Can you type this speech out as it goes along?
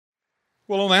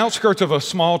Well, on the outskirts of a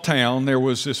small town, there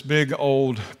was this big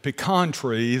old pecan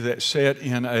tree that sat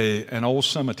in an old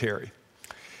cemetery.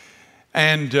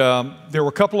 And there were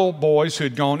a couple of boys who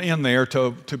had gone in there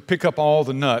to pick up all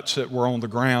the nuts that were on the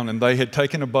ground. And they had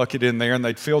taken a bucket in there, and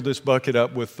they'd filled this bucket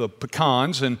up with the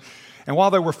pecans. And while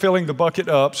they were filling the bucket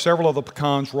up, several of the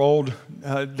pecans rolled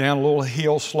down a little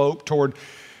hill slope toward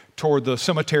the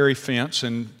cemetery fence.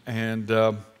 And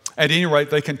at any rate,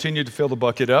 they continued to fill the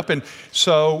bucket up. And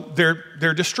so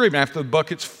they're distributing. After the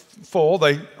bucket's full,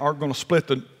 they are going to split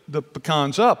the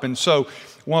pecans up. And so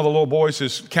one of the little boys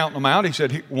is counting them out. He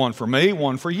said, one for me,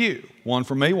 one for you. One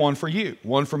for me, one for you.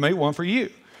 One for me, one for you.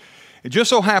 It just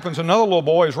so happens another little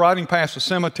boy is riding past the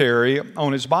cemetery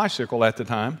on his bicycle at the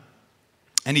time.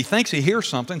 And he thinks he hears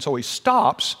something, so he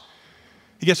stops.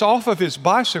 He gets off of his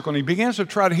bicycle and he begins to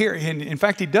try to hear. And in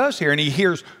fact, he does hear, and he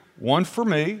hears one for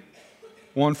me,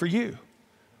 one for you.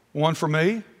 One for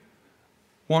me,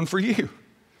 one for you.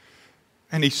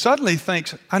 And he suddenly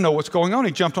thinks, I know what's going on.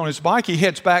 He jumped on his bike. He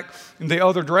heads back in the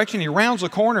other direction. He rounds the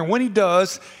corner. And when he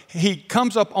does, he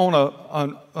comes up on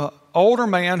an older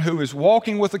man who is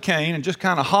walking with a cane and just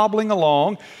kind of hobbling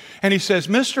along. And he says,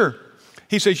 Mister,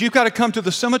 he says, you've got to come to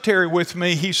the cemetery with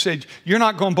me. He said, you're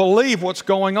not going to believe what's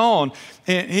going on.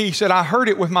 And he said, I heard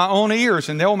it with my own ears.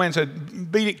 And the old man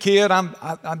said, beat it, kid.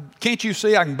 Can't you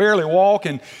see? I can barely walk.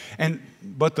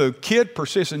 But the kid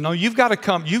persisted. No, you've got to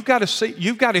come. You've got to see.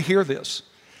 You've got to hear this.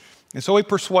 And so he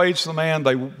persuades the man.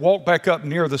 They walk back up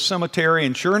near the cemetery.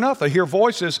 And sure enough, they hear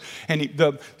voices. And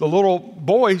the little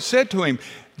boy said to him,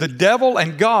 the devil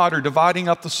and God are dividing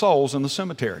up the souls in the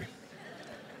cemetery.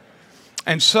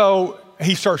 And so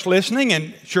he starts listening,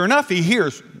 and sure enough, he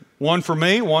hears one for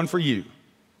me, one for you.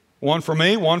 One for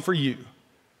me, one for you.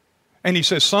 And he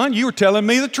says, son, you were telling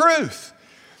me the truth.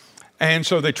 And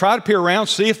so they try to peer around,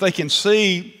 see if they can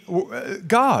see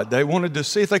God. They wanted to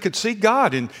see if they could see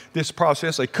God in this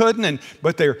process. They couldn't,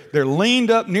 but they're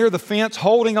leaned up near the fence,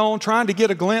 holding on, trying to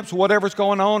get a glimpse of whatever's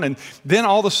going on. And then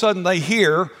all of a sudden they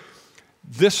hear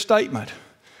this statement.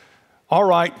 All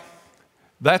right,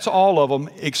 that's all of them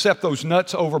except those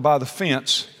nuts over by the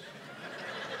fence.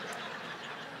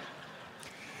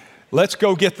 Let's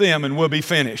go get them and we'll be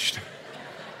finished.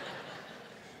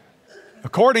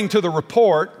 According to the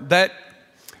report, that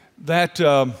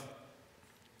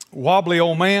wobbly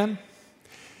old man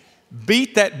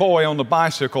beat that boy on the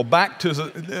bicycle back to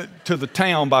the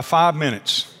town by 5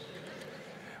 minutes.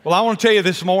 Well, I want to tell you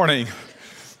this morning,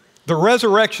 the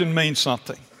resurrection means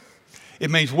something.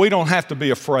 It means we don't have to be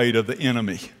afraid of the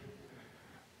enemy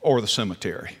or the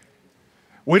cemetery.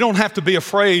 We don't have to be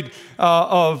afraid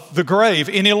of the grave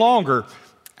any longer.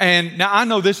 And now I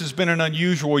know this has been an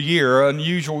unusual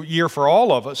year for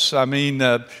all of us. I mean,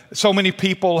 so many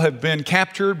people have been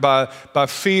captured by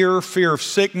fear of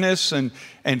sickness and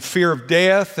fear of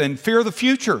death and fear of the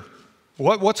future,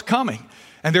 what's coming.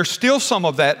 And there's still some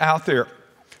of that out there.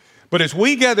 But as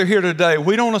we gather here today,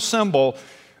 we don't assemble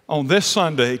on this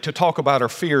Sunday to talk about our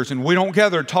fears, and we don't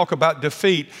gather to talk about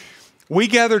defeat. We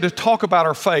gather to talk about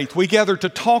our faith. We gather to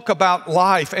talk about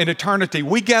life and eternity.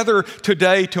 We gather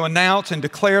today to announce and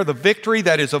declare the victory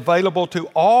that is available to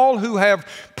all who have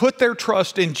put their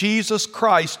trust in Jesus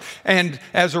Christ and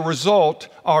as a result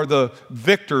are the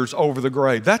victors over the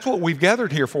grave. That's what we've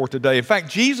gathered here for today. In fact,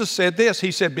 Jesus said this.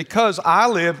 He said, because I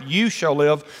live, you shall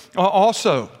live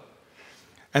also.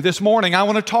 And this morning, I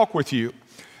want to talk with you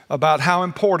about how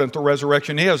important the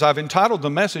resurrection is. I've entitled the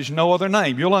message, No Other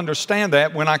Name. You'll understand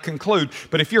that when I conclude.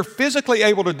 But if you're physically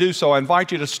able to do so, I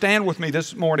invite you to stand with me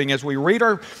this morning as we read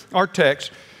our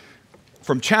text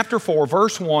from chapter 4,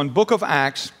 verse 1, book of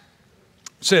Acts,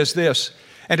 says this,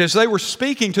 and as they were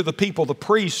speaking to the people, the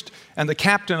priest and the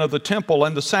captain of the temple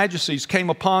and the Sadducees came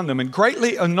upon them, and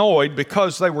greatly annoyed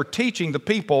because they were teaching the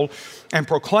people and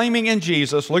proclaiming in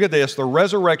Jesus, look at this, the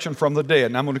resurrection from the dead.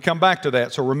 And I'm going to come back to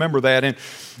that, so remember that.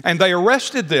 And they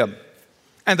arrested them,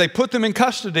 and they put them in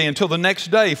custody until the next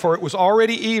day, for it was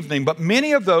already evening. But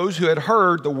many of those who had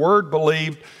heard the word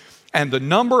believed, and the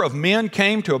number of men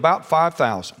came to about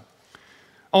 5,000.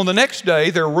 On the next day,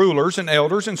 their rulers and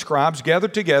elders and scribes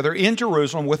gathered together in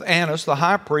Jerusalem with Annas, the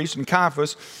high priest, and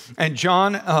Caiaphas, and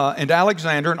John and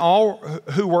Alexander, and all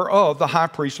who were of the high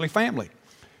priestly family.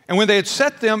 And when they had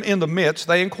set them in the midst,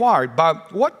 they inquired, by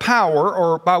what power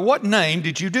or by what name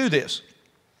did you do this?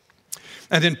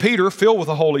 And then Peter, filled with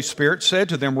the Holy Spirit, said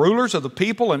to them, rulers of the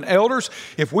people and elders,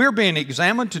 if we're being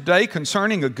examined today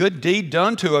concerning a good deed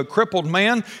done to a crippled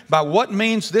man, by what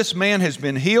means this man has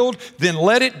been healed, then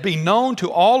let it be known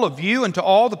to all of you and to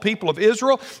all the people of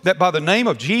Israel that by the name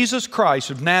of Jesus Christ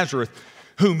of Nazareth,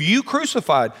 whom you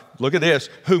crucified, look at this,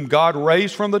 whom God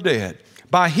raised from the dead,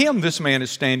 By him this man is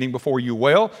standing before you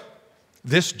well.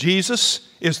 This Jesus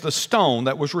is the stone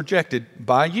that was rejected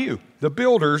by you, the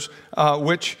builders,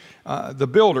 which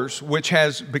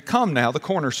has become now the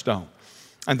cornerstone.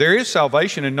 And there is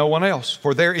salvation in no one else,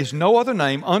 for there is no other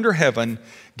name under heaven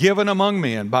given among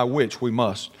men by which we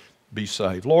must be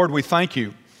saved. Lord, we thank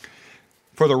you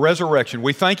for the resurrection.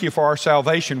 We thank you for our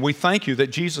salvation. We thank you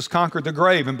that Jesus conquered the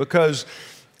grave, and because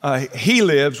he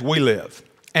lives, we live.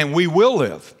 And we will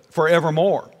live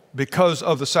forevermore because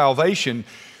of the salvation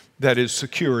that is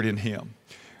secured in him.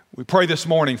 We pray this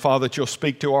morning, Father, that you'll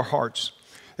speak to our hearts,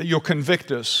 that you'll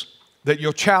convict us, that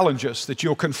you'll challenge us, that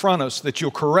you'll confront us, that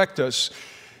you'll correct us,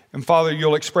 and Father,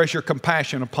 you'll express your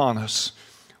compassion upon us.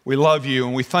 We love you,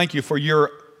 and we thank you for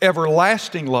your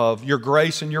everlasting love, your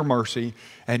grace and your mercy.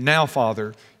 And now,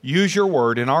 Father, use your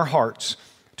word in our hearts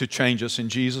to change us in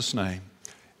Jesus' name.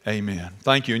 Amen.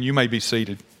 Thank you, and you may be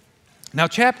seated. Now,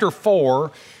 chapter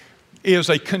 4 is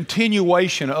a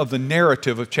continuation of the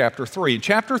narrative of chapter 3. In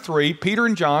chapter 3, Peter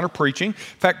and John are preaching. In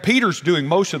fact, Peter's doing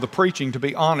most of the preaching, to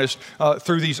be honest,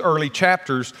 through these early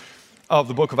chapters of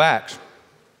the book of Acts.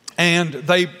 And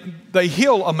they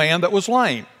heal a man that was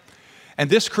lame. And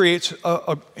this creates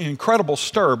an incredible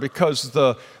stir because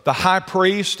the high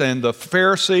priest and the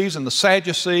Pharisees and the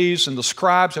Sadducees and the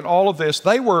scribes and all of this,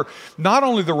 they were not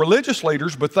only the religious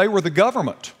leaders, but they were the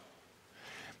government.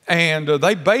 And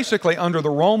they basically, under the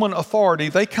Roman authority,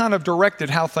 they kind of directed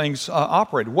how things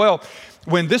operated. Well,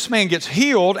 when this man gets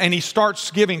healed and he starts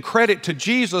giving credit to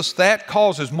Jesus, that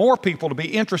causes more people to be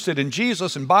interested in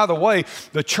Jesus. And by the way,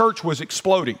 the church was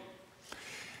exploding.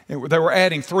 They were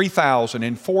adding 3,000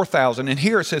 and 4,000. And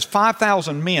here it says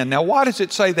 5,000 men. Now, why does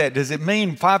it say that? Does it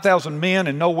mean 5,000 men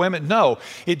and no women? No.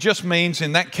 It just means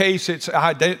in that case it's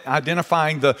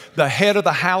identifying the head of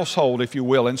the household, if you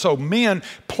will. And so men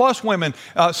plus women,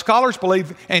 scholars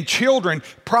believe, and children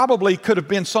probably could have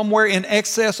been somewhere in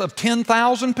excess of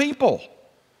 10,000 people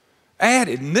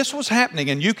added. And this was happening,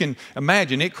 and you can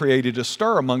imagine it created a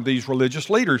stir among these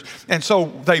religious leaders. And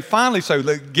so they finally say,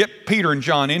 get Peter and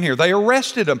John in here. They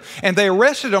arrested them, and they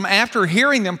arrested them after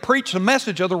hearing them preach the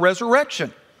message of the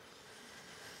resurrection.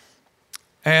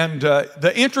 And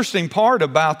the interesting part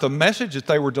about the message that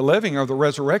they were delivering of the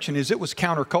resurrection is it was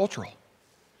countercultural.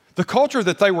 The culture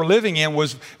that they were living in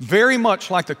was very much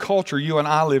like the culture you and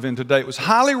I live in today. It was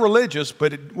highly religious,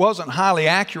 but it wasn't highly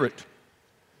accurate.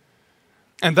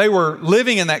 And they were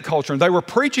living in that culture, and they were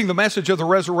preaching the message of the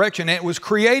resurrection, and it was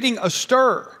creating a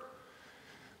stir.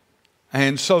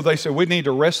 And so they said, we need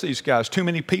to arrest these guys. Too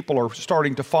many people are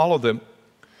starting to follow them.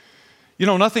 You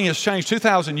know, nothing has changed.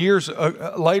 2,000 years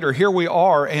later, here we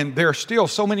are, and there are still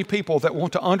so many people that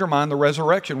want to undermine the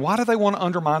resurrection. Why do they want to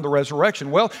undermine the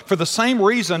resurrection? Well, for the same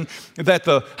reason that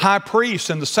the high priests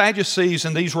and the Sadducees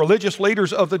and these religious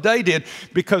leaders of the day did,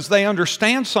 because they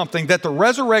understand something, that the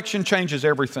resurrection changes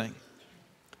everything.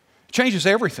 Changes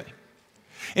everything.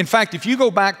 In fact, if you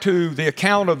go back to the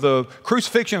account of the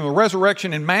crucifixion and the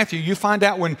resurrection in Matthew, you find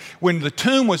out when the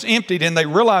tomb was emptied and the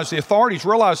authorities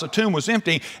realized the tomb was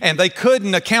empty and they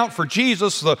couldn't account for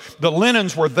Jesus, the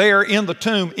linens were there in the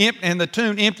tomb, and the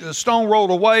tomb empty, the stone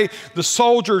rolled away, the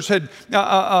soldiers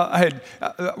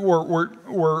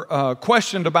were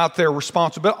questioned about their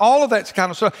responsibility, all of that kind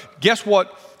of stuff. Guess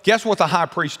what the high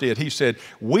priest did? He said,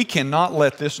 we cannot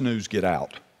let this news get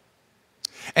out.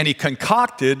 And he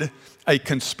concocted a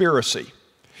conspiracy.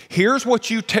 Here's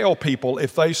what you tell people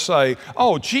if they say,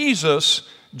 oh, Jesus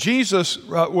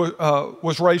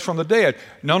was raised from the dead.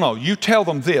 No, you tell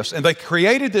them this. And they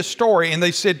created this story, and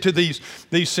they said to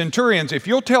these centurions, if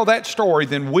you'll tell that story,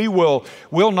 then we will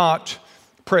not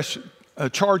press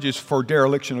charges for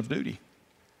dereliction of duty.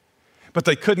 But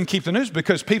they couldn't keep the news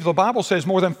because the Bible says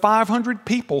more than 500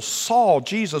 people saw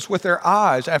Jesus with their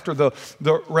eyes after the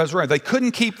resurrection. They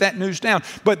couldn't keep that news down.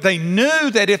 But they knew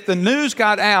that if the news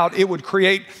got out, it would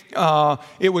create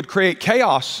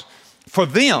chaos for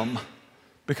them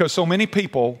because so many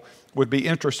people would be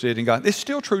interested in God. It's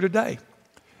still true today.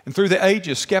 And through the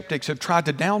ages, skeptics have tried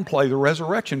to downplay the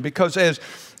resurrection because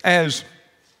as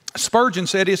Spurgeon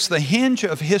said, it's the hinge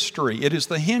of history. It is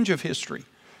the hinge of history.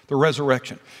 The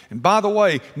resurrection. And by the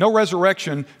way, no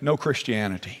resurrection, no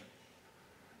Christianity.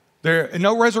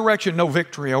 No resurrection, no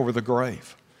victory over the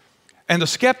grave. And the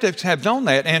skeptics have done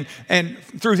that and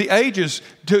through the ages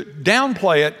to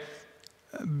downplay it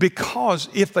because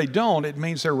if they don't, it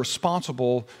means they're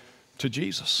responsible to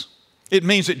Jesus. It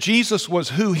means that Jesus was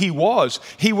who he was.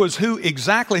 He was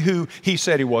exactly who he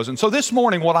said he was. And so this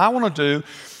morning, what I want to do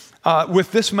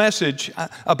with this message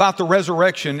about the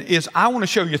resurrection is I want to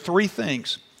show you three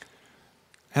things.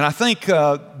 And I think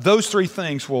those three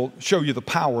things will show you the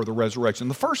power of the resurrection.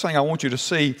 The first thing I want you to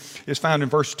see is found in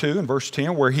verse 2 and verse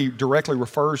 10, where he directly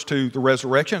refers to the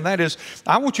resurrection. And that is,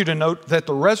 I want you to note that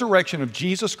the resurrection of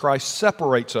Jesus Christ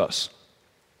separates us.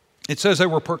 It says they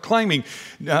were proclaiming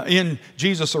in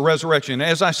Jesus the resurrection.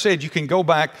 As I said, you can go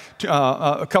back to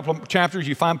a couple of chapters,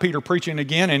 you find Peter preaching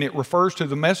again, and it refers to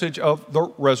the message of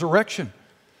the resurrection.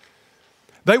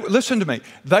 Listen to me,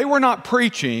 they were not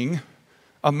preaching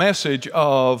a message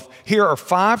of, here are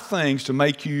 5 things to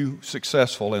make you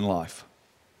successful in life.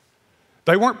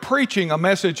 They weren't preaching a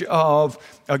message of,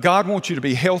 God wants you to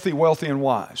be healthy, wealthy, and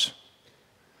wise.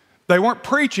 They weren't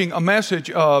preaching a message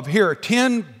of, here are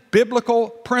 10 biblical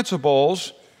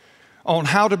principles on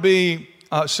how to be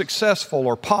successful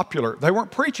or popular. They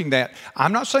weren't preaching that.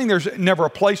 I'm not saying there's never a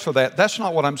place for that. That's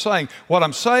not what I'm saying. What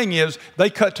I'm saying is they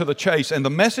cut to the chase, and the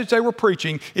message they were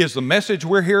preaching is the message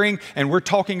we're hearing and we're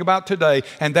talking about today,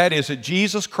 and that is that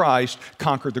Jesus Christ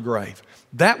conquered the grave.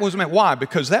 That was meant. Why?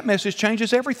 Because that message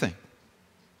changes everything.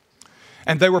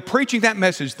 And they were preaching that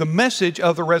message, the message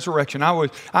of the resurrection. I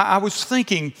was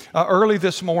thinking early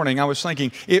this morning, I was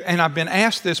thinking, and I've been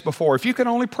asked this before, if you could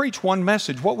only preach one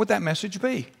message, what would that message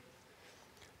be?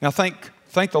 Now thank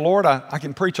the Lord, I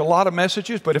can preach a lot of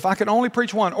messages, but if I could only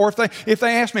preach one, or if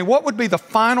they asked me, what would be the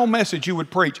final message you would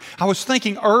preach? I was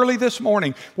thinking early this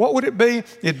morning, what would it be?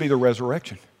 It'd be the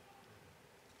resurrection.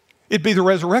 It'd be the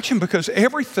resurrection because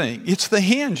everything, it's the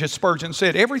hinge, as Spurgeon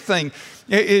said, everything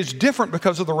is different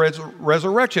because of the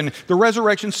resurrection. The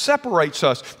resurrection separates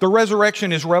us. The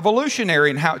resurrection is revolutionary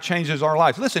in how it changes our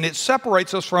lives. Listen, it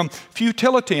separates us from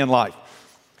futility in life.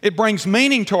 It brings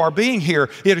meaning to our being here.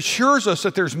 It assures us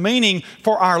that there's meaning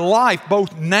for our life,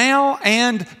 both now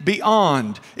and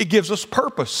beyond. It gives us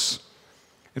purpose.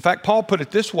 In fact, Paul put it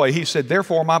this way. He said,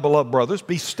 therefore, my beloved brothers,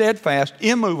 be steadfast,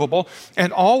 immovable,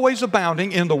 and always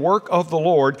abounding in the work of the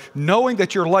Lord, knowing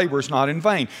that your labor is not in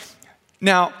vain.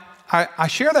 Now, I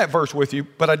share that verse with you,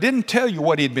 but I didn't tell you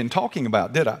what he'd been talking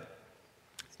about, did I?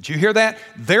 Did you hear that?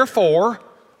 Therefore,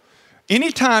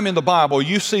 anytime in the Bible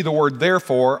you see the word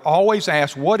therefore, always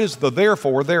ask, what is the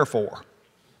therefore?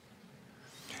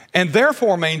 And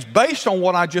therefore means based on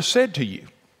what I just said to you.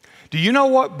 Do you know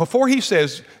what? Before he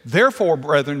says, therefore,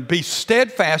 brethren, be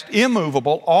steadfast,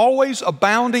 immovable, always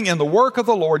abounding in the work of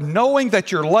the Lord, knowing that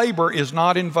your labor is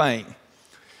not in vain.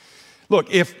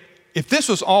 Look, if this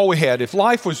was all we had, if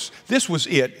life was, this was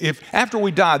it, if after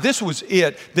we died, this was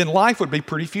it, then life would be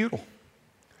pretty futile.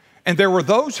 And there were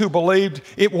those who believed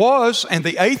it was, and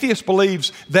the atheist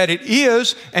believes that it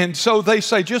is, and so they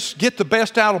say, just get the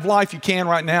best out of life you can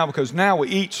right now, because now we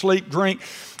eat, sleep, drink,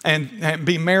 and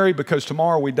be merry, because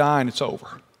tomorrow we die and it's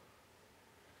over.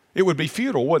 It would be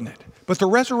futile, wouldn't it? But the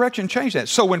resurrection changed that.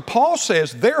 So when Paul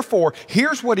says, therefore,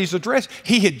 here's what he's addressed.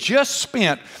 He had just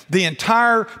spent the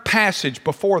entire passage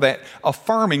before that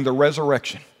affirming the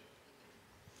resurrection.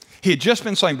 He had just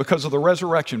been saying, because of the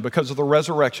resurrection,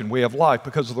 we have life.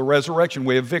 Because of the resurrection,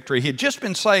 we have victory. He had just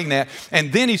been saying that.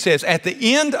 And then he says, at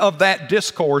the end of that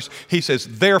discourse, he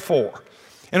says, therefore.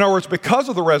 In other words, because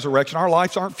of the resurrection, our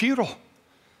lives aren't futile.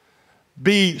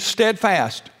 Be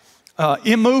steadfast,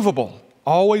 immovable,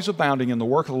 always abounding in the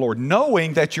work of the Lord,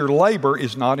 knowing that your labor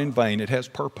is not in vain. It has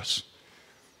purpose.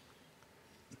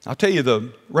 I'll tell you,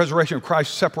 the resurrection of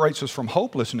Christ separates us from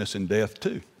hopelessness in death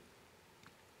too.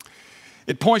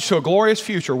 It points to a glorious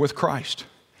future with Christ.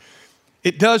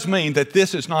 It does mean that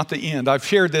this is not the end.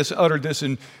 I've uttered this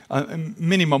in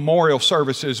many memorial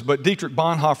services, but Dietrich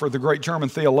Bonhoeffer, the great German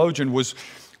theologian,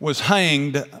 was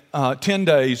hanged 10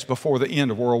 days before the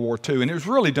end of World War II. And it was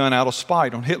really done out of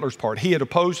spite on Hitler's part. He had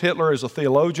opposed Hitler as a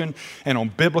theologian and on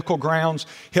biblical grounds.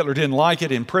 Hitler didn't like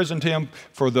it, imprisoned him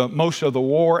for the most of the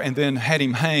war, and then had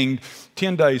him hanged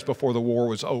 10 days before the war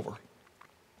was over.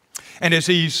 And as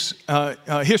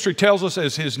history tells us,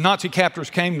 as his Nazi captors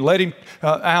came, led him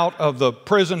out of the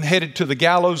prison, headed to the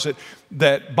gallows,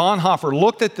 that Bonhoeffer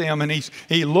looked at them, and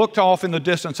he looked off in the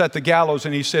distance at the gallows,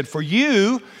 and he said, for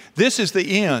you, this is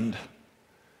the end,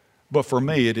 but for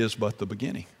me, it is but the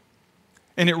beginning.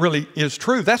 And it really is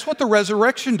true. That's what the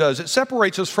resurrection does. It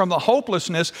separates us from the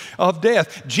hopelessness of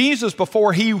death. Jesus,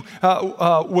 before he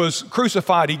was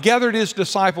crucified, he gathered his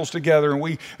disciples together, and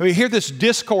we hear this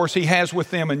discourse he has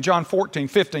with them in John 14,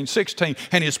 15, 16,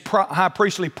 and his high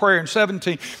priestly prayer in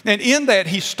 17. And in that,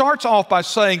 he starts off by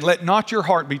saying, let not your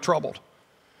heart be troubled.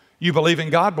 You believe in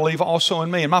God, believe also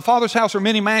in me. In my Father's house are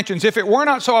many mansions. If it were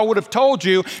not so, I would have told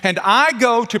you, and I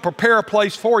go to prepare a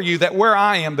place for you, that where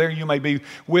I am, there you may be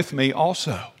with me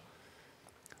also.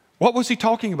 What was he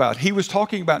talking about? He was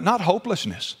talking about not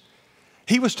hopelessness.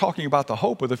 He was talking about the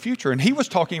hope of the future, and he was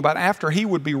talking about after he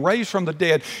would be raised from the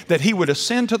dead, that he would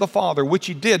ascend to the Father, which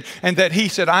he did, and that he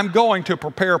said, I'm going to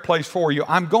prepare a place for you.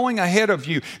 I'm going ahead of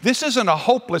you. This isn't a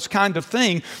hopeless kind of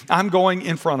thing. I'm going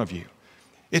in front of you.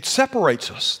 It separates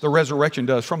us, the resurrection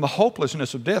does, from the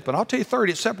hopelessness of death. But I'll tell you third,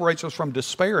 it separates us from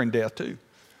despair and death too.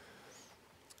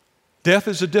 Death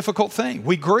is a difficult thing.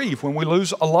 We grieve when we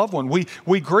lose a loved one.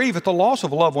 We grieve at the loss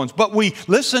of loved ones. But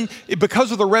listen,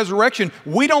 because of the resurrection,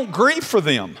 we don't grieve for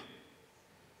them.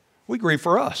 We grieve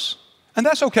for us. And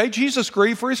that's okay. Jesus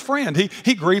grieved for his friend.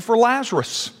 He grieved for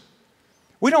Lazarus.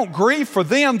 We don't grieve for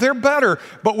them. They're better.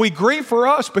 But we grieve for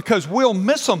us because we'll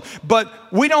miss them. But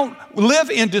we don't live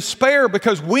in despair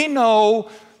because we know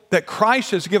that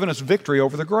Christ has given us victory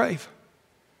over the grave.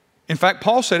 In fact,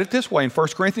 Paul said it this way in 1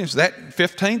 Corinthians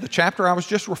 15, the chapter I was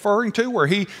just referring to, where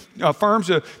he affirms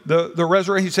the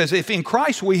resurrection. He says, if in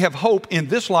Christ we have hope in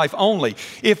this life only,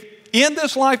 if in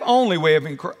this life only we have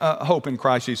hope in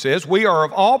Christ, he says, we are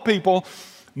of all people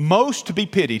most to be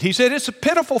pitied. He said it's a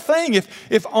pitiful thing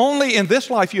if only in this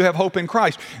life you have hope in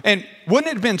Christ. And wouldn't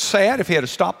it have been sad if he had to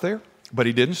stop there? But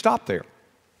he didn't stop there.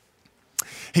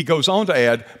 He goes on to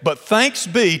add, but thanks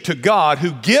be to God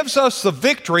who gives us the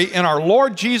victory in our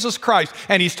Lord Jesus Christ.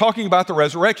 And he's talking about the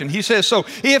resurrection. He says, so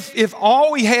if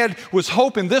all we had was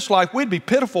hope in this life, we'd be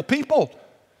pitiful people.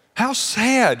 How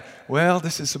sad. Well,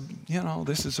 this is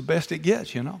the best it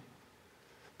gets,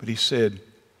 But he said,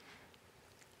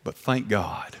 but thank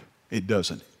God it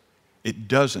doesn't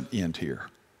end here.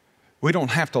 We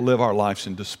don't have to live our lives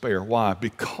in despair. Why?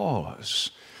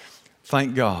 Because,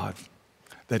 thank God,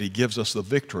 that he gives us the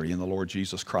victory in the Lord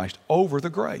Jesus Christ over the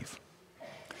grave.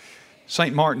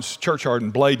 St. Martin's Churchyard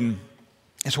in Bladen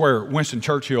is where Winston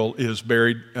Churchill is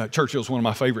buried. Churchill's one of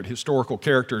my favorite historical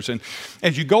characters. And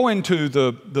as you go into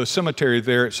the cemetery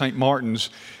there at St. Martin's,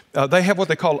 they have what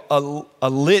they call a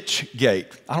lich gate.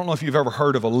 I don't know if you've ever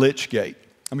heard of a lich gate.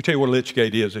 Let me tell you what a lich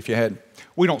gate is if you hadn't.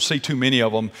 We don't see too many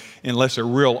of them unless they're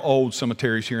real old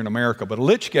cemeteries here in America. But a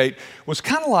lich gate was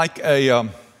kind of like a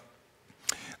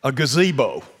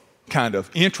gazebo kind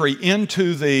of entry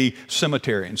into the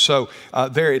cemetery. And so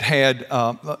there it had,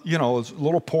 a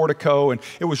little portico. And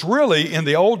it was really, in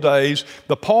the old days,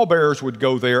 the pallbearers would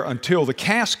go there until the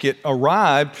casket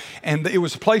arrived. And it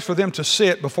was a place for them to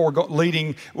sit before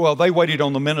they waited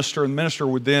on the minister. And the minister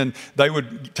they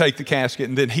would take the casket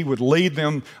and then he would lead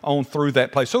them on through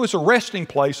that place. So it's a resting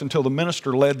place until the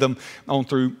minister led them on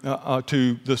through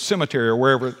to the cemetery or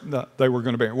wherever they were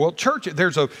going to be. Well,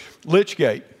 there's a lich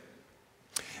gate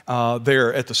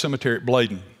there at the cemetery at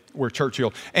Bladen, where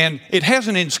Churchill, and it has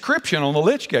an inscription on the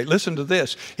lich gate. Listen to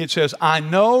this. It says, I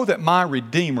know that my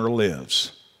Redeemer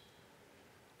lives.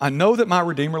 I know that my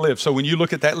Redeemer lives. So when you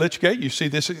look at that lich gate, you see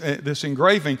this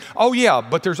engraving. Oh yeah,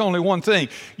 but there's only one thing.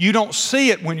 You don't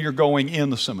see it when you're going in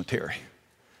the cemetery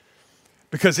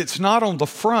because it's not on the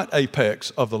front apex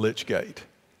of the lich gate.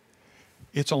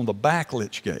 It's on the back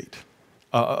lich gate.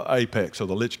 Apex of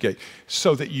the lich gate,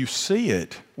 so that you see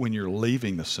it when you're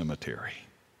leaving the cemetery.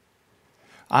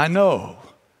 I know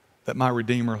that my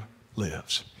Redeemer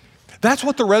lives. That's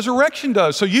what the resurrection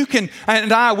does. So you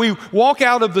we walk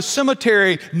out of the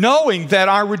cemetery knowing that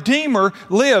our Redeemer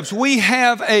lives. We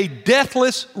have a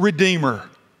deathless Redeemer.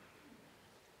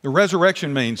 The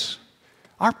resurrection means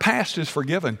our past is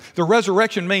forgiven. The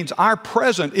resurrection means our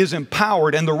present is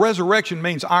empowered, and the resurrection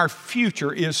means our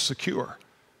future is secure.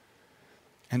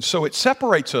 And so it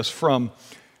separates us from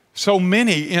so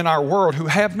many in our world who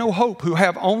have no hope, who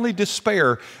have only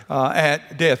despair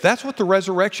at death. That's what the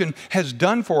resurrection has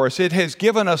done for us. It has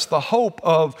given us the hope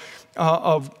of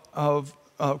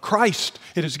Christ.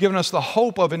 It has given us the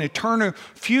hope of an eternal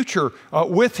future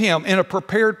with Him in a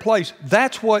prepared place.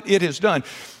 That's what it has done.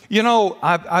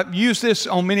 I've used this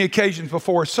on many occasions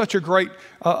before. It's such a great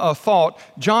thought.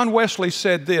 John Wesley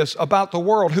said this about the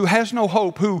world who has no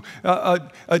hope, who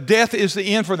death is the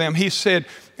end for them. He said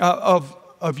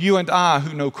of you and I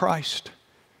who know Christ.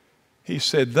 He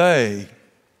said the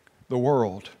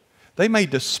world, they may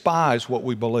despise what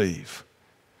we believe,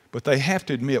 but they have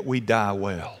to admit we die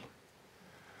well.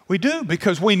 We do,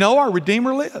 because we know our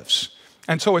Redeemer lives.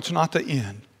 And so it's not the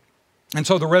end. And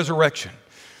so the resurrection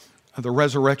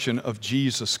of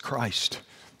Jesus Christ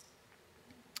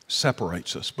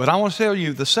separates us. But I want to tell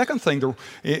you, the second thing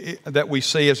that we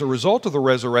see as a result of the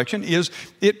resurrection is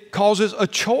it causes a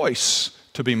choice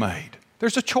to be made.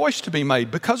 There's a choice to be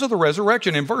made because of the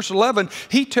resurrection. In verse 11,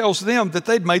 he tells them that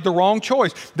they'd made the wrong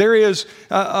choice. There is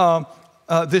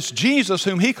this Jesus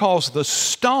whom he calls the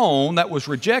stone that was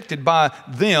rejected by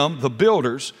them, the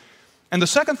builders. And the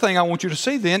second thing I want you to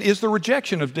see then is the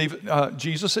rejection of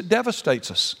Jesus. It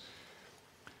devastates us.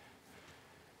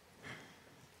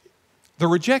 The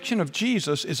rejection of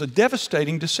Jesus is a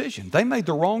devastating decision. They made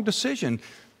the wrong decision.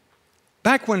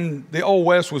 Back when the Old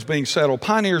West was being settled,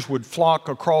 pioneers would flock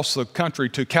across the country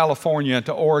to California,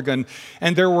 to Oregon,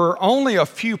 and there were only a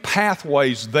few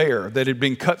pathways there that had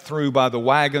been cut through by the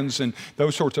wagons and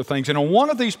those sorts of things. And on one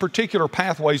of these particular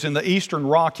pathways in the eastern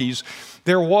Rockies,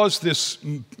 there was this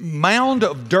mound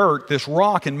of dirt, this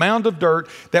rock and mound of dirt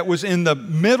that was in the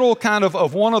middle kind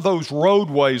of one of those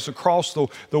roadways across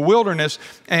the wilderness,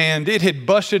 and it had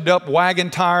busted up wagon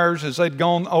tires as they'd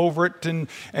gone over it, and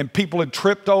people had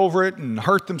tripped over it and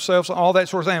hurt themselves, all that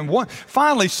sort of thing. And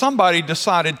finally, somebody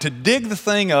decided to dig the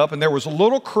thing up, and there was a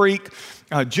little creek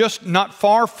just not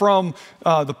far from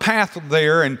the path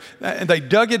there, and they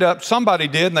dug it up. Somebody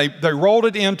did, and they rolled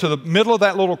it into the middle of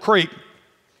that little creek.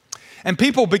 And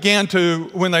people began to,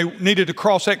 when they needed to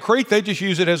cross that creek, they just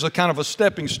use it as a kind of a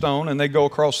stepping stone, and they go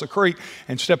across the creek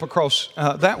and step across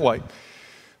that way.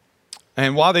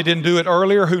 And why they didn't do it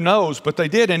earlier, who knows? But they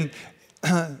did. And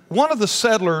one of the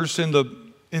settlers in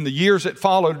the years that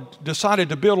followed decided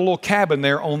to build a little cabin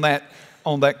there on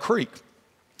that creek.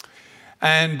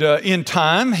 And in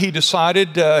time, he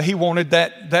decided he wanted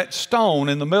that stone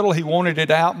in the middle. He wanted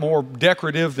it out more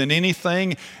decorative than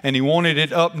anything, and he wanted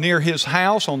it up near his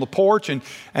house on the porch.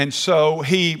 And so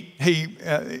he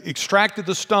extracted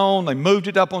the stone. They moved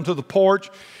it up onto the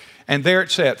porch, and there it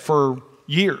sat for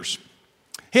years.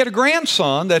 He had a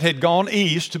grandson that had gone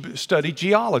east to study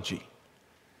geology.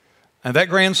 And that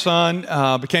grandson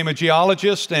became a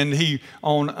geologist, and he,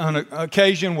 on an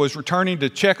occasion, was returning to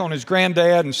check on his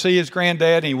granddad and see his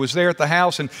granddad, and he was there at the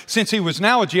house. And since he was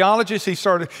now a geologist, he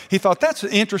thought, that's an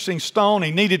interesting stone.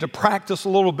 He needed to practice a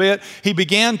little bit. He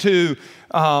began to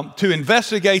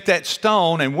investigate that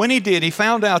stone, and when he did, he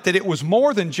found out that it was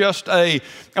more than just a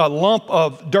lump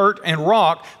of dirt and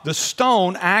rock. The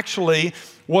stone actually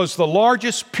was the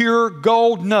largest pure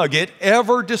gold nugget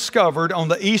ever discovered on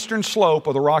the eastern slope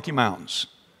of the Rocky Mountains.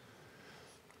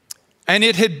 And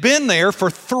it had been there for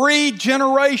 3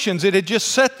 generations. It had just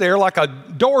sat there like a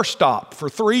doorstop for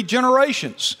 3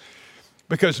 generations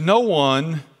because no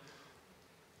one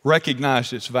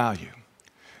recognized its value.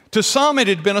 To some, it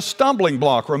had been a stumbling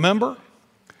block, remember?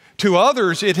 To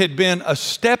others, it had been a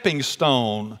stepping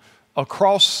stone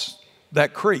across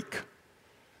that creek.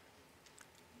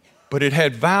 But it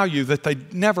had value that they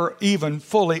never even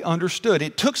fully understood.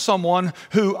 It took someone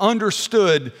who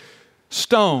understood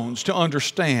stones to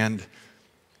understand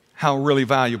how really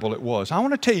valuable it was. I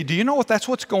want to tell you, do you know that's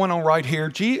what's going on right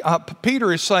here?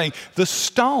 Peter is saying, the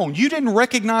stone, you didn't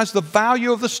recognize the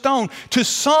value of the stone. To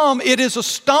some, it is a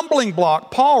stumbling block,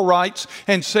 Paul writes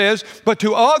and says, but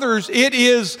to others, it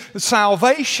is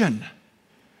salvation.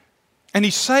 And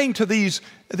he's saying to these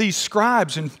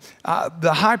scribes and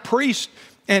the high priest,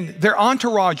 and their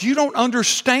entourage, you don't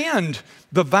understand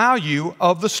the value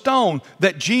of the stone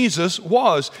that Jesus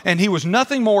was. And he was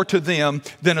nothing more to them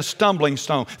than a stumbling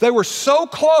stone. They were so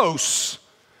close.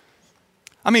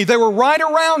 I mean, they were right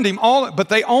around him, but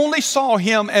they only saw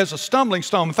him as a stumbling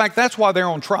stone. In fact, that's why they're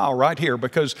on trial right here,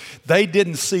 because they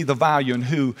didn't see the value in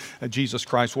who Jesus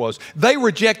Christ was. They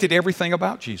rejected everything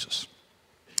about Jesus.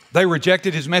 They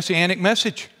rejected his messianic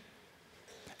message.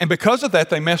 And because of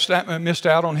that, they missed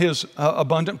out on his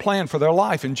abundant plan for their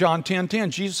life. In John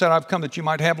 10:10, Jesus said, I've come that you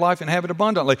might have life and have it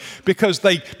abundantly. Because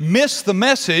they missed the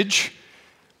message,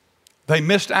 they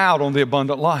missed out on the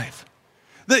abundant life.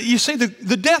 You see,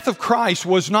 the death of Christ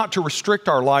was not to restrict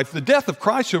our life. The death of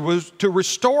Christ was to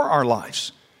restore our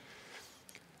lives.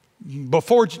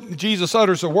 Before Jesus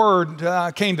utters the word,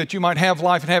 I came that you might have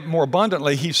life and have it more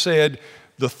abundantly, he said,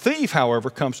 the thief,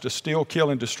 however, comes to steal, kill,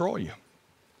 and destroy you.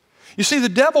 You see, the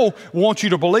devil wants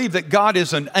you to believe that God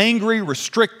is an angry,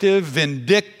 restrictive,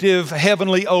 vindictive,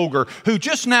 heavenly ogre who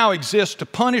just now exists to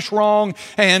punish wrong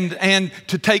and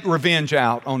to take revenge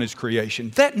out on his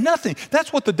creation.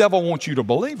 That's what the devil wants you to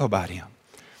believe about him.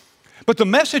 But the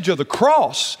message of the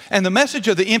cross and the message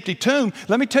of the empty tomb,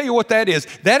 let me tell you what that is.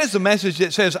 That is the message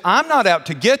that says, I'm not out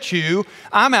to get you,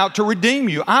 I'm out to redeem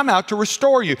you, I'm out to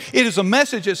restore you. It is a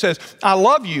message that says, I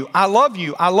love you, I love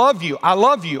you, I love you, I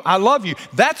love you, I love you.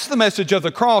 That's the message of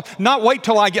the cross. Not wait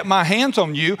till I get my hands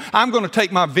on you, I'm going to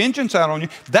take my vengeance out on you.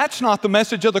 That's not the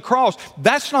message of the cross.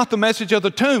 That's not the message of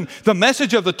the tomb. The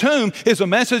message of the tomb is a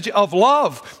message of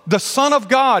love. The Son of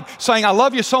God saying, I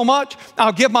love you so much,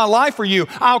 I'll give my life for you,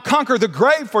 I'll conquer the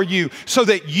grave for you so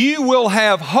that you will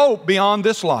have hope beyond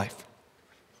this life.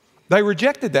 They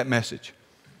rejected that message.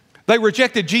 They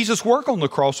rejected Jesus' work on the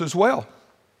cross as well.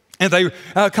 And they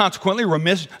consequently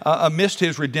missed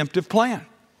his redemptive plan.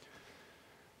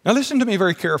 Now listen to me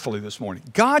very carefully this morning.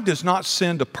 God does not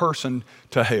send a person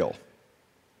to hell.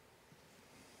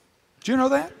 Do you know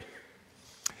that?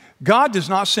 God does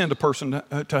not send a person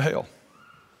to hell.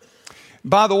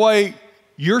 By the way,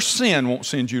 your sin won't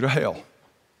send you to hell.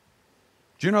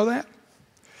 Do you know that?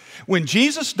 When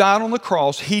Jesus died on the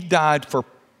cross, he died for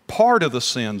part of the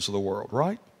sins of the world,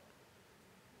 right?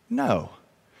 No.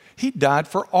 He died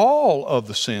for all of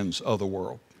the sins of the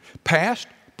world, past,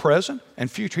 present, and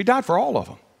future. He died for all of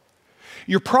them.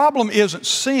 Your problem isn't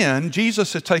sin.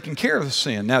 Jesus has taken care of the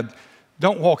sin. Now,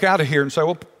 don't walk out of here and say,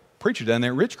 well, preacher down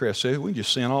there at Ridgecrest said we can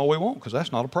just sin all we want because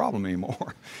that's not a problem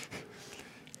anymore.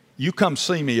 You come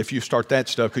see me if you start that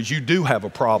stuff because you do have a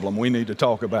problem we need to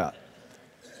talk about.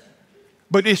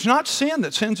 But it's not sin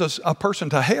that sends a person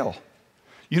to hell.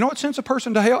 You know what sends a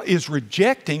person to hell? Is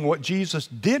rejecting what Jesus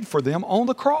did for them on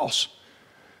the cross.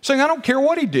 Saying, I don't care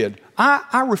what he did.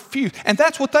 I refuse. And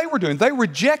that's what they were doing. They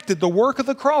rejected the work of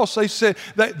the cross. They said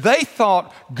that they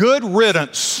thought good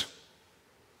riddance.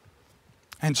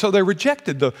 And so they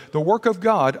rejected the work of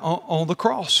God on the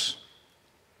cross.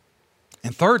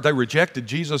 And third, they rejected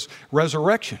Jesus'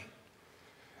 resurrection.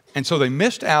 And so they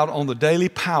missed out on the daily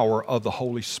power of the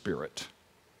Holy Spirit.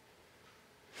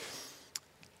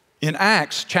 In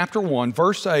Acts chapter 1,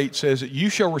 verse 8 says that you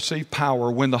shall receive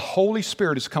power when the Holy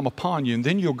Spirit has come upon you, and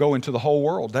then you'll go into the whole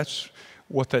world. That's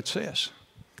what that says.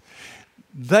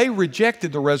 They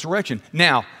rejected the resurrection.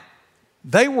 Now,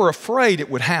 they were afraid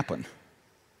it would happen.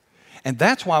 And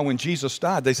that's why when Jesus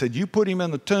died, they said, you put him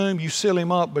in the tomb, you seal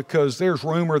him up because there's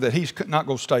rumor that he's not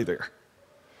going to stay there.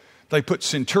 They put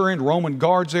centurion, Roman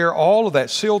guards there, all of that,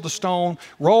 sealed the stone,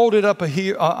 rolled it up a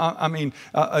hill,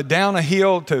 down a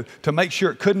hill to make sure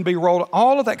it couldn't be rolled,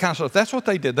 all of that kind of stuff. That's what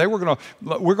they did. We're going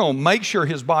to make sure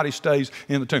his body stays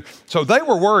in the tomb. So they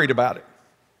were worried about it,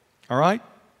 all right?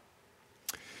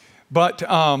 But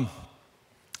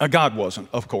God wasn't,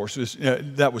 of course. None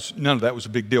of that was a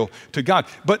big deal to God.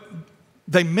 But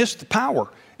they missed the power.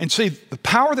 And see, the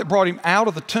power that brought him out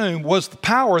of the tomb was the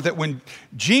power that when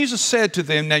Jesus said to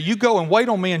them, now you go and wait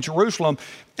on me in Jerusalem,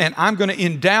 and I'm going to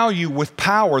endow you with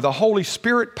power, the Holy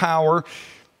Spirit power.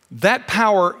 That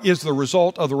power is the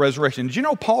result of the resurrection. Did you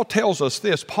know Paul tells us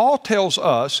this? Paul tells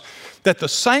us that the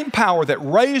same power that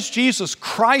raised Jesus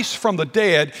Christ from the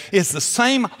dead is the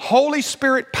same Holy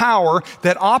Spirit power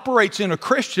that operates in a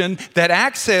Christian that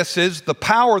accesses the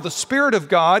power of the Spirit of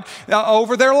God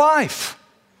over their life.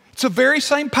 It's the very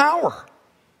same power,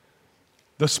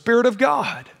 the Spirit of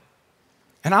God.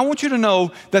 And I want you to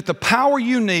know that the power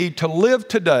you need to live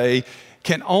today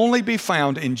can only be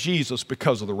found in Jesus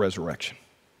because of the resurrection.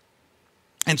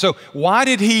 And so why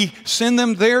did he send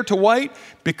them there to wait?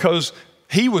 Because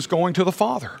he was going to the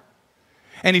Father.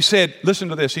 And he said, listen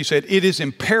to this, he said, it is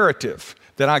imperative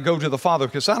that I go to the Father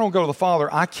because if I don't go to the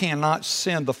Father, I cannot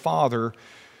send the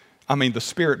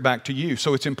Spirit back to you.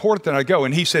 So it's important that I go.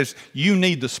 And he says, you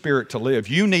need the Spirit to live.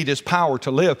 You need his power to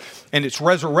live. And it's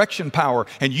resurrection power.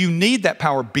 And you need that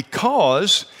power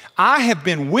because I have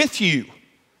been with you,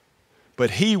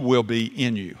 but he will be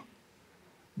in you.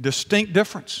 Distinct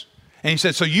difference. And he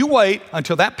said, so you wait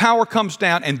until that power comes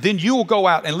down and then you will go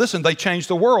out. And listen, they changed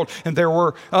the world and there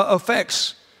were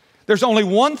effects. There's only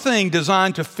one thing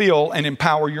designed to fill and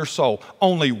empower your soul.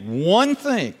 Only one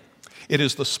thing. It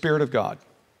is the Spirit of God.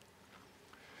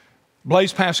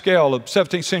 Blaise Pascal, a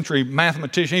 17th century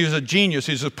mathematician, he was a genius,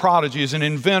 he was a prodigy, he was an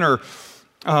inventor,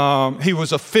 he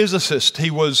was a physicist,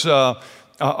 he was a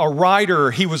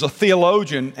writer, he was a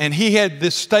theologian, and he had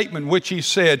this statement which he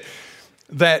said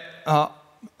that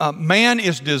man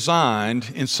is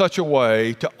designed in such a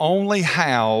way to only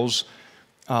house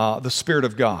the Spirit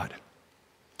of God,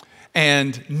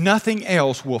 and nothing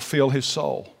else will fill his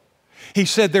soul. He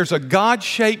said there's a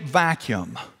God-shaped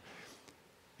vacuum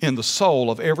in the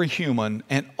soul of every human,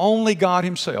 and only God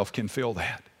himself can fill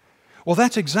that. Well,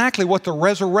 that's exactly what the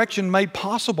resurrection made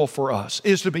possible for us,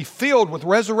 is to be filled with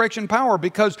resurrection power,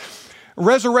 because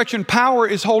resurrection power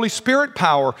is Holy Spirit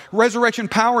power. Resurrection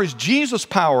power is Jesus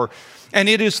power, and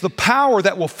it is the power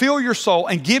that will fill your soul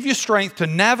and give you strength to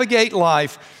navigate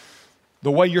life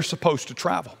the way you're supposed to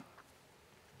travel.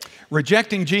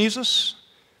 Rejecting Jesus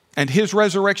and his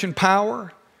resurrection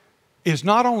power is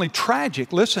not only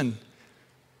tragic, listen,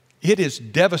 it is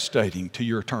devastating to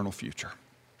your eternal future.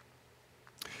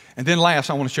 And then last,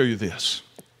 I want to show you this.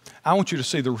 I want you to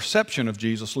see the reception of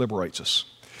Jesus liberates us.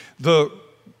 The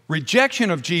rejection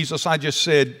of Jesus, I just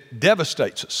said,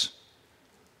 devastates us.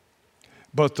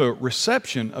 But the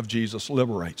reception of Jesus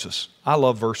liberates us. I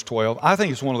love verse 12. I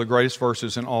think it's one of the greatest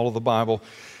verses in all of the Bible.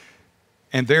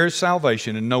 And there is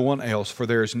salvation in no one else, for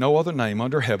there is no other name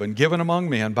under heaven given among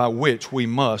men by which we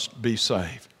must be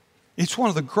saved. It's one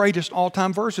of the greatest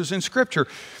all-time verses in Scripture.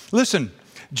 Listen,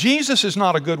 Jesus is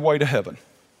not a good way to heaven.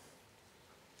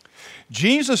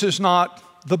 Jesus is not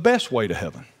the best way to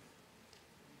heaven.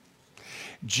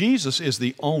 Jesus is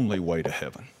the only way to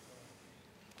heaven.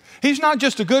 He's not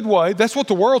just a good way. That's what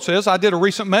the world says. I did a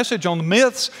recent message on the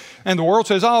myths, and the world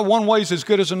says, oh, one way is as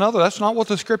good as another. That's not what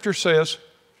the Scripture says.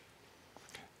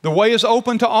 The way is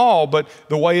open to all, but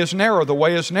the way is narrow. The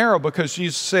way is narrow because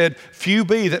Jesus said, few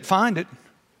be that find it.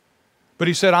 But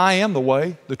he said, I am the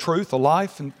way, the truth, the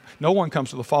life, and no one comes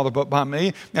to the Father but by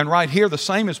me. And right here, the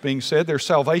same is being said. There's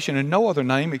salvation in no other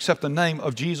name except the name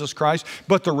of Jesus Christ.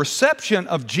 But the reception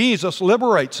of Jesus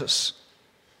liberates us.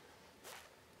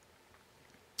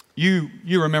 You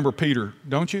remember Peter,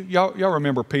 don't you? Y'all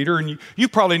remember Peter, and you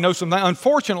probably know some things.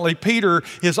 Unfortunately, Peter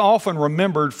is often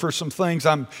remembered for some things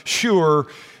I'm sure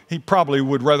he probably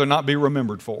would rather not be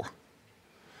remembered for.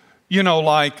 You know,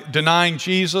 like denying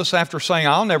Jesus after saying,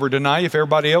 I'll never deny you. If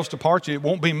everybody else departs, it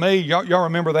won't be me. Y'all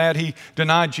remember that? He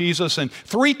denied Jesus, and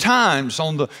 3 times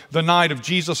on the night of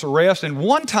Jesus' arrest, and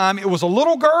one time it was a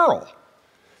little girl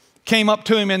came up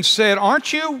to him and said,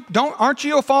 aren't you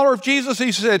a follower of Jesus?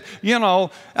 He said,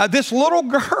 this little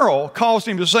girl caused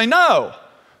him to say, no,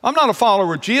 I'm not a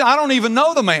follower of Jesus. I don't even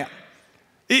know the man.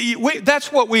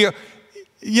 That's what we,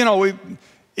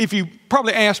 if you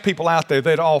probably ask people out there,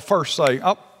 they'd all first say,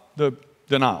 oh, the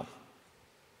denial,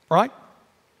 right?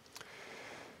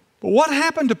 But what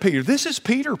happened to Peter? This is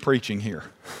Peter preaching here.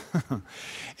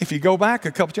 If you go back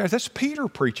a couple chapters, that's Peter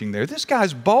preaching there. This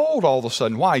guy's bold all of a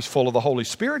sudden. Why? He's full of the Holy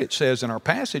Spirit, it says in our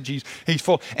passage. He's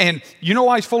full. And you know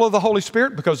why he's full of the Holy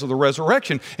Spirit? Because of the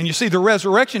resurrection. And you see, the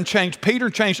resurrection changed Peter,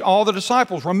 changed all the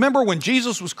disciples. Remember when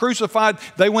Jesus was crucified,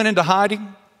 they went into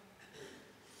hiding?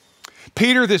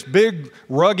 Peter, this big,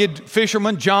 rugged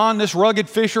fisherman, John, this rugged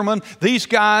fisherman, these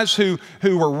guys who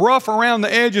were rough around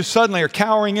the edges suddenly are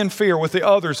cowering in fear with the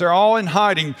others. They're all in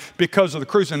hiding because of the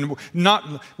crucifixion.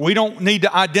 We don't need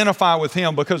to identify with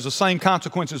him because the same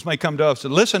consequences may come to us.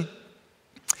 And listen,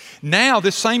 now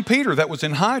this same Peter that was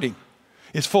in hiding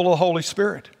is full of the Holy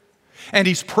Spirit. And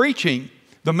he's preaching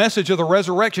the message of the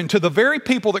resurrection to the very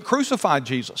people that crucified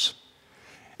Jesus.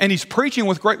 And he's preaching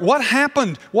with great, what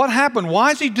happened? What happened?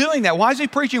 Why is he doing that? Why is he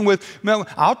preaching with,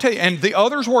 I'll tell you, and the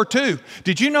others were too.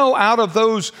 Did you know out of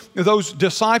those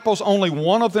disciples, only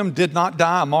one of them did not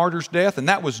die a martyr's death? And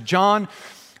that was John,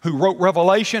 who wrote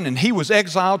Revelation, and he was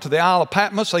exiled to the Isle of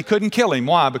Patmos. They couldn't kill him.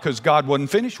 Why? Because God wasn't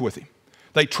finished with him.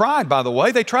 They tried, by the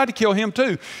way. They tried to kill him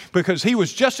too because he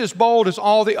was just as bold as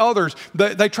all the others.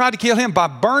 They tried to kill him by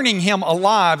burning him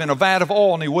alive in a vat of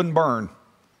oil, and he wouldn't burn.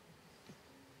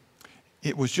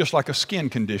 It was just like a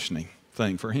skin conditioning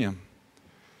thing for him.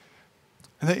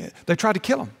 They tried to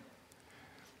kill him.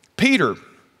 Peter,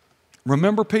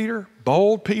 remember Peter?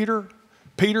 Bold Peter?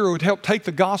 Peter who would help take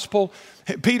the gospel.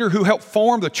 Peter who helped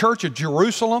form the church of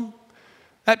Jerusalem.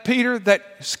 That Peter,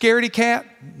 that scaredy cat,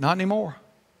 not anymore.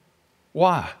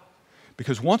 Why?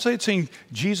 Because once they had seen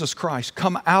Jesus Christ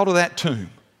come out of that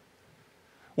tomb,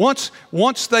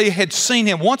 Once they had seen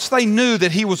him, once they knew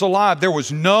that he was alive, there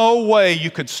was no way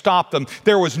you could stop them.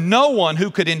 There was no one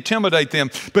who could intimidate them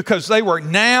because they were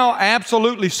now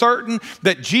absolutely certain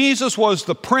that Jesus was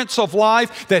the Prince of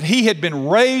Life, that he had been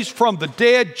raised from the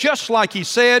dead just like he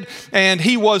said, and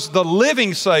he was the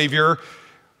living Savior.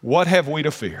 What have we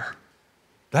to fear?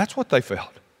 That's what they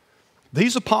felt.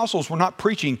 These apostles were not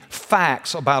preaching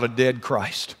facts about a dead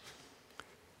Christ.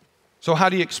 So how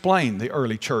do you explain the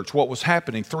early church? What was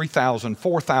happening? 3,000,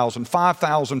 4,000,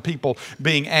 5,000 people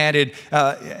being added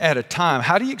at a time.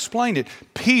 How do you explain it?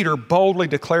 Peter boldly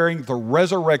declaring the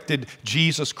resurrected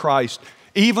Jesus Christ,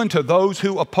 even to those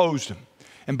who opposed him.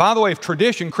 And by the way, if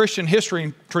Christian history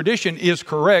and tradition is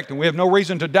correct, and we have no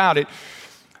reason to doubt it,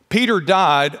 Peter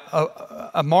died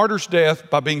a martyr's death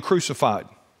by being crucified.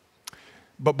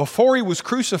 But before he was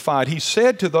crucified, he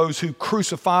said to those who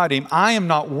crucified him, I am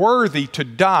not worthy to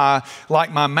die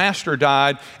like my master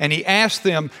died. And he asked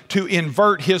them to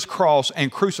invert his cross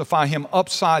and crucify him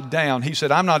upside down. He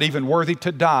said, I'm not even worthy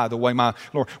to die the way my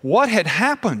Lord. What had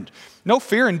happened? No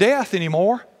fear in death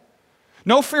anymore.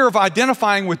 No fear of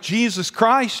identifying with Jesus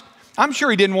Christ. I'm sure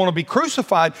he didn't want to be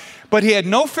crucified, but he had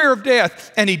no fear of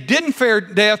death. And he didn't fear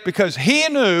death because he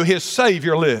knew his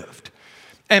Savior lived.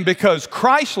 And because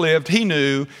Christ lived, he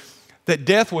knew that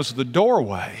death was the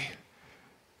doorway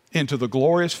into the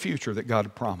glorious future that God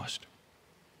had promised.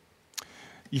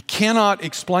 You cannot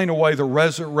explain away the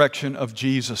resurrection of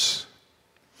Jesus.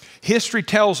 History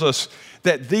tells us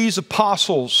that these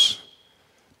apostles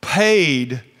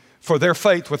paid for their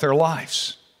faith with their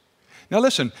lives. Now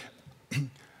listen,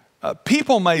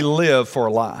 people may live for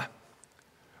a lie,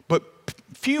 but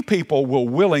few people will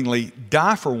willingly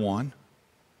die for one.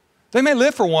 They may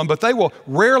live for one, but they will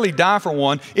rarely die for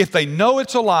one. If they know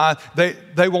it's a lie,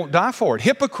 they won't die for it.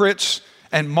 Hypocrites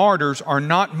and martyrs are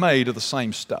not made of the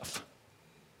same stuff.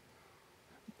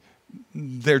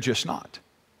 They're just not.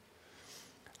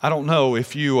 I don't know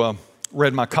if you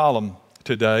read my column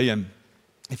today, and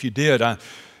if you did, I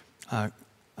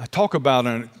talk about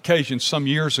an occasion some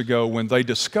years ago when they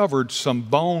discovered some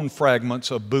bone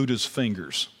fragments of Buddha's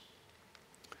fingers.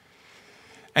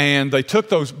 And they took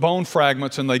those bone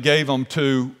fragments and they gave them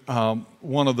to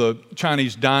one of the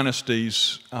Chinese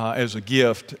dynasties as a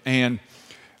gift, and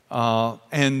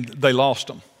they lost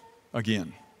them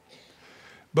again.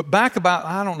 But back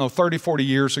about, 30, 40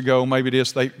 years ago, maybe it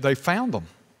is, they found them.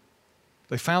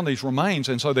 They found these remains,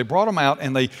 and so they brought them out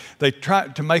and they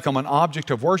tried to make them an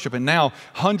object of worship. And now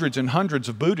hundreds and hundreds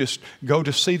of Buddhists go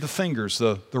to see the fingers,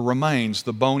 the remains,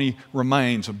 the bony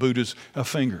remains of Buddha's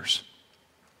fingers.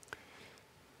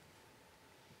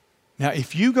 Now,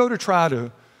 if you go to try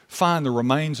to find the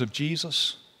remains of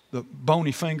Jesus, the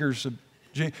bony fingers of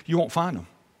Jesus, you won't find them.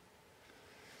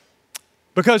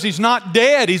 Because he's not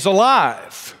dead, he's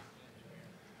alive.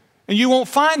 And you won't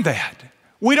find that.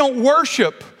 We don't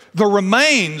worship the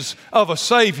remains of a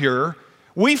Savior.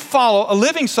 We follow a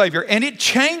living Savior, and it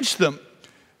changed them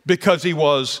because he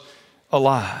was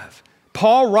alive.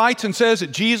 Paul writes and says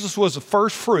that Jesus was the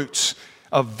first fruits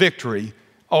of victory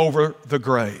over the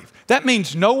grave. That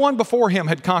means no one before him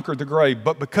had conquered the grave,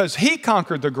 but because he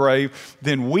conquered the grave,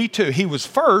 then we too, he was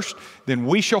first, then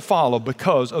we shall follow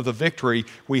because of the victory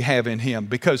we have in him.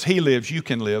 Because he lives, you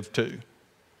can live too.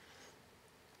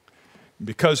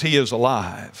 Because he is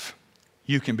alive,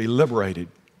 you can be liberated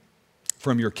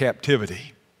from your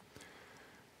captivity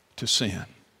to sin.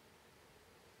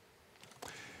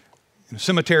 In a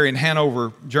cemetery in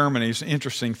Hanover, Germany, is an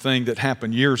interesting thing that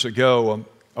happened years ago.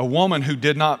 A woman who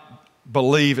did not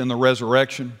believe in the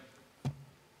resurrection,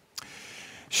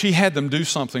 she had them do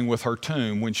something with her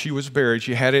tomb. When she was buried,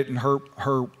 she had it in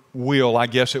her will, I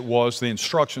guess it was, the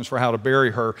instructions for how to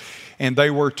bury her. And they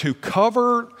were to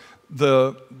cover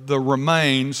the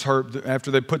remains,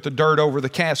 after they put the dirt over the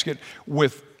casket,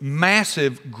 with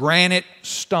massive granite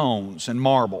stones and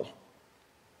marble.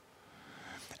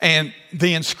 And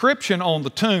the inscription on the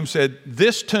tomb said,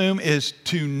 "This tomb is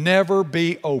to never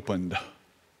be opened."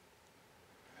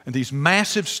 And these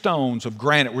massive stones of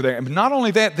granite were there. And not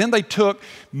only that, then they took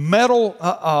metal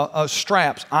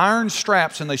straps, iron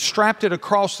straps, and they strapped it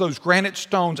across those granite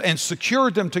stones and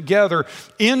secured them together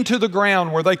into the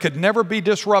ground where they could never be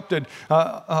disrupted.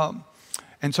 And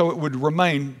so it would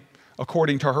remain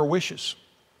according to her wishes.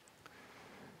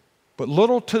 But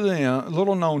little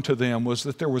known to them was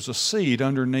that there was a seed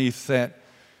underneath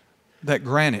that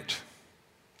granite.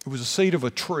 It was a seed of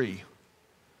a tree.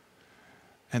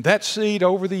 And that seed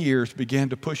over the years began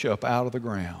to push up out of the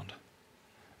ground.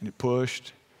 And it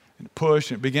pushed and it pushed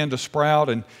and it began to sprout.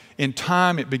 And in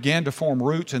time it began to form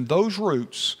roots. And those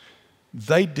roots,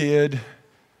 they did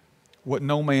what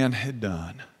no man had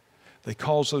done. They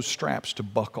caused those straps to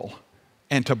buckle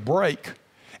and to break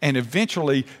and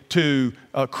eventually to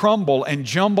crumble and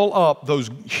jumble up those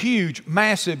huge,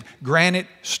 massive granite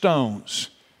stones.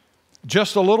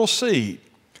 Just a little seed,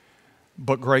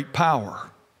 but great power.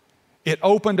 It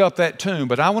opened up that tomb.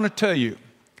 But I want to tell you,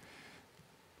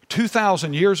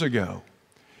 2,000 years ago,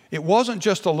 it wasn't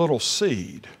just a little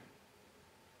seed.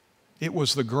 It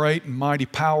was the great and mighty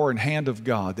power and hand of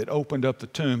God that opened up the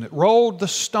tomb, that rolled the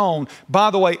stone,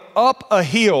 by the way, up a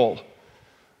hill,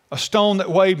 a stone that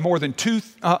weighed more than 2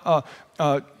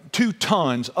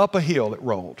 tons, up a hill it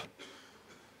rolled.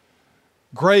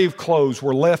 Grave clothes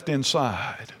were left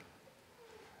inside,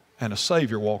 and a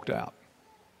Savior walked out.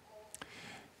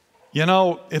 You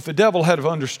know, if the devil had have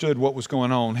understood what was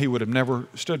going on, he would have never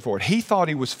stood for it. He thought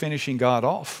he was finishing God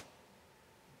off.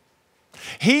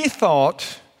 He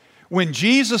thought when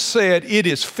Jesus said, "It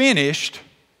is finished,"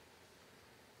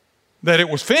 that it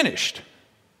was finished.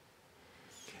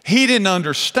 He didn't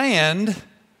understand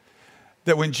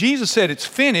that when Jesus said it's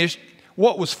finished,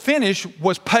 what was finished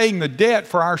was paying the debt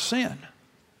for our sin.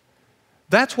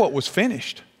 That's what was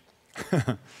finished.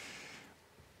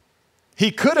 He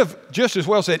could have just as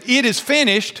well said, "It is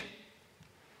finished,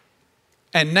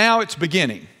 and now it's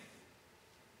beginning."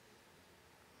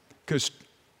 Because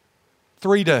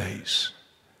 3 days,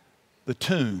 the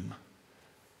tomb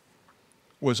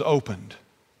was opened.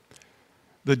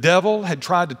 The devil had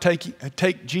tried to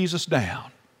take Jesus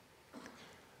down.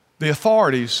 The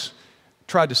authorities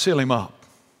tried to seal him up.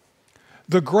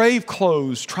 The grave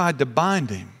clothes tried to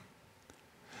bind him.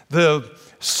 The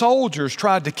soldiers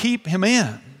tried to keep him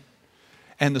in.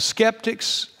 And the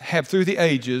skeptics have through the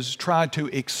ages tried to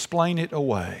explain it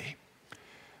away.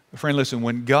 But friend, listen,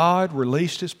 when God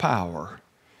released his power,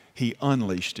 he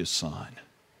unleashed his Son.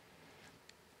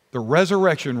 The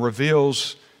resurrection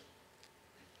reveals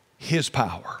His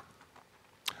power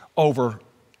over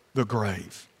the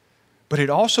grave. But it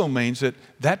also means that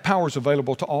that power is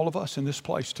available to all of us in this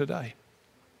place today.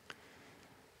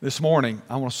 This morning,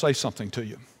 I want to say something to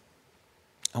you.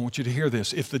 I want you to hear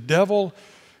this. If the devil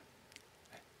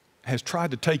has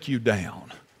tried to take you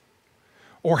down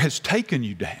or has taken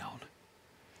you down,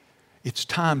 it's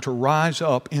time to rise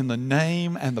up in the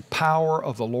name and the power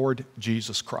of the Lord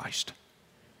Jesus Christ.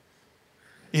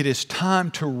 It is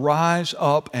time to rise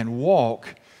up and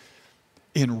walk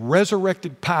in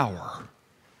resurrected power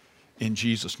in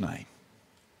Jesus' name.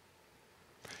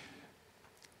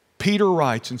 Peter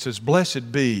writes and says,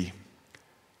 "Blessed be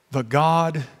the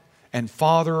God and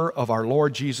Father of our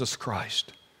Lord Jesus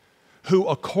Christ, who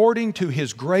according to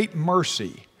His great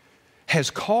mercy has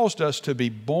caused us to be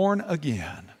born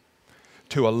again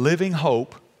to a living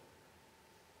hope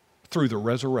through the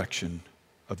resurrection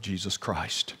of Jesus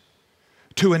Christ,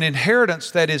 to an inheritance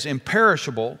that is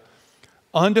imperishable,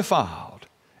 undefiled,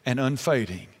 and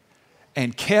unfading,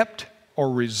 and kept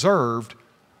or reserved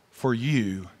for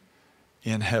you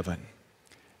in heaven."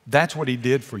 That's what He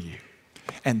did for you.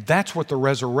 And that's what the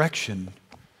resurrection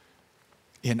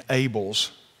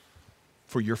enables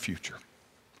for your future.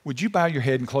 Would you bow your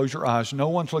head and close your eyes? No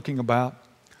one's looking about.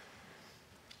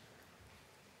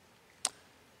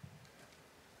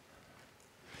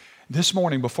 This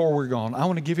morning, before we're gone, I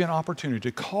want to give you an opportunity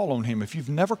to call on Him. If you've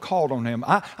never called on Him,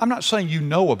 I'm not saying you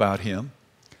know about Him.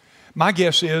 My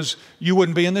guess is you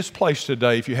wouldn't be in this place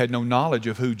today if you had no knowledge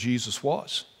of who Jesus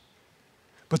was.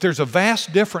 But there's a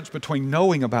vast difference between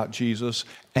knowing about Jesus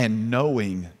and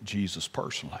knowing Jesus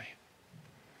personally.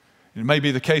 It may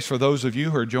be the case for those of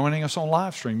you who are joining us on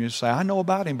live stream. You say, "I know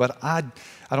about Him, but I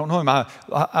don't know Him."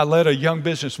 I led a young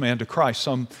businessman to Christ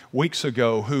some weeks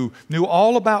ago who knew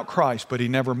all about Christ, but he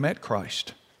never met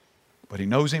Christ. But he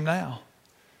knows Him now.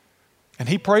 And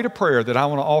he prayed a prayer that I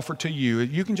want to offer to you.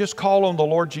 You can just call on the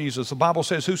Lord Jesus. The Bible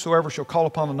says, "Whosoever shall call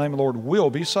upon the name of the Lord will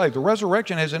be saved." The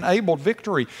resurrection has enabled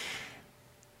victory.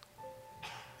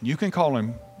 You can call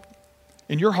Him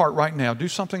in your heart right now. Do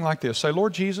something like this. Say,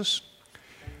 "Lord Jesus,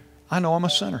 I know I'm a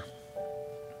sinner.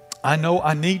 I know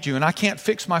I need You, and I can't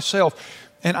fix myself.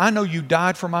 And I know You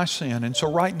died for my sin. And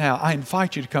so right now, I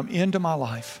invite You to come into my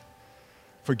life.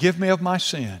 Forgive me of my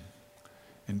sin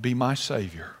and be my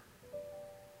Savior."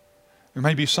 There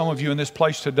may be some of you in this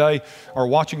place today or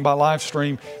watching by live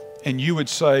stream, and you would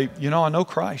say, "I know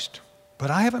Christ, but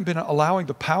I haven't been allowing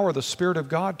the power of the Spirit of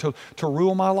God to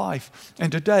rule my life.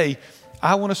 And today,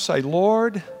 I want to say,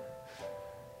 Lord,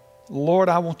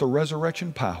 I want the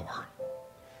resurrection power.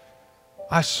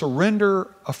 I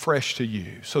surrender afresh to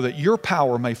You so that Your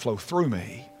power may flow through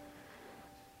me,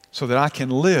 so that I can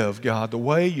live, God, the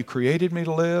way You created me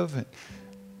to live and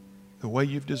the way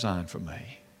You've designed for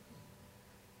me."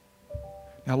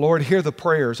 Now, Lord, hear the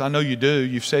prayers. I know You do.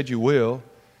 You've said You will.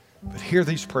 But hear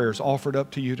these prayers offered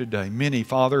up to You today. Many,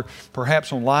 Father,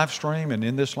 perhaps on live stream and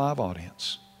in this live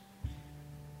audience.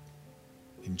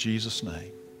 In Jesus'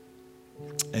 name,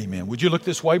 amen. Would you look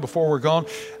this way before we're gone?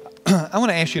 I want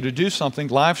to ask you to do something,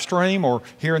 live stream or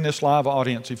here in this live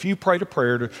audience. If you prayed a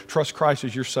prayer to trust Christ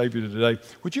as your Savior today,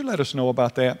 would you let us know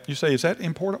about that? You say, "Is that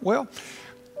important?" Well,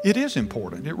 it is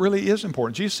important. It really is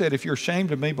important. Jesus said, "If you're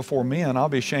ashamed of Me before men, I'll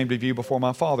be ashamed of you before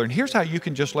my Father." And here's how you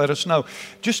can just let us know.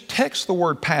 Just text the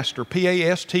word PASTOR,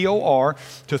 P-A-S-T-O-R,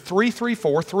 to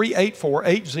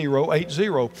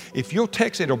 334-384-8080. If you'll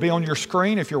text it, it'll be on your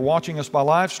screen. If you're watching us by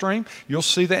live stream, you'll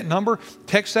see that number.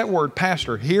 Text that word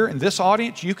PASTOR. Here in this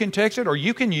audience, you can text it, or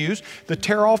you can use the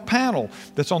tear-off panel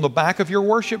that's on the back of your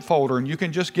worship folder, and you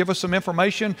can just give us some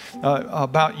information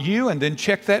about you, and then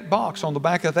check that box on the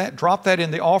back of that. Drop that in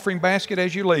the offering basket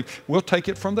as you leave. We'll take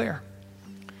it from there.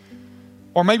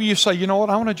 Or maybe you say, "You know what,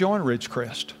 I want to join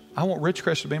Ridgecrest. I want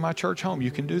Ridgecrest to be my church home."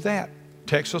 You can do that.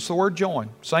 Text us the word JOIN.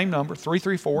 Same number,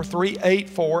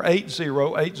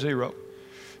 334-384-8080.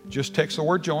 Just text the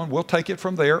word JOIN. We'll take it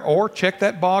from there. Or check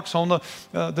that box on the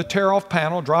tear-off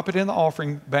panel. Drop it in the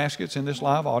offering baskets in this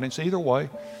live audience. Either way,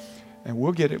 and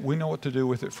we'll get it. We know what to do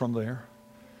with it from there.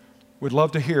 We'd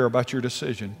love to hear about your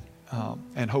decision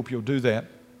and hope you'll do that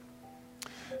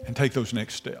and take those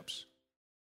next steps.